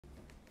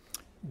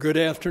Good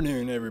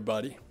afternoon,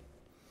 everybody.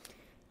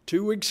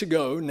 2 weeks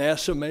ago,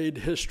 NASA made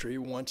history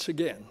once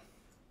again.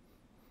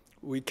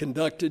 We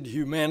conducted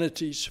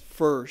humanity's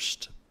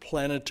first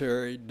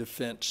planetary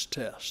defense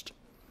test.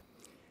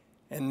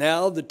 And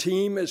now the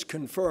team has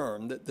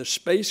confirmed that the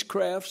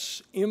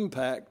spacecraft's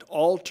impact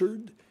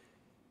altered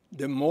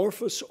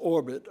Dimorphos'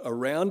 orbit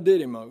around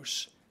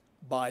Didymos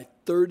by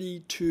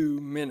 32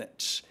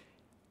 minutes,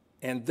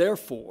 and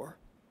therefore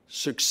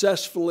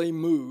successfully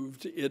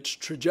moved its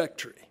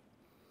trajectory.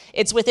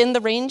 It's within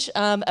the range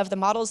of the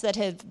models that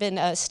have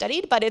been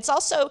studied, but it's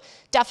also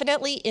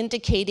definitely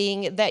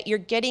indicating that you're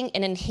getting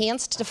an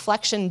enhanced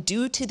deflection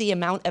due to the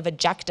amount of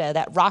ejecta,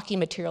 that rocky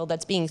material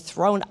that's being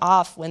thrown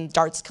off when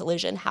DART's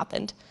collision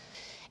happened.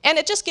 And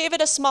it just gave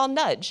it a small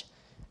nudge.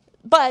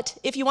 But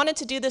if you wanted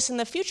to do this in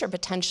the future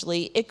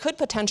potentially, it could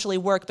potentially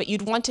work, but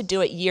you'd want to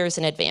do it years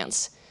in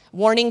advance.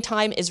 Warning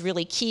time is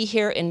really key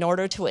here in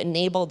order to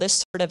enable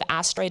this sort of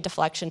asteroid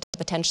deflection to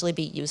potentially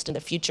be used in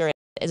the future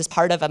as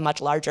part of a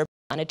much larger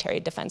planetary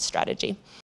defense strategy.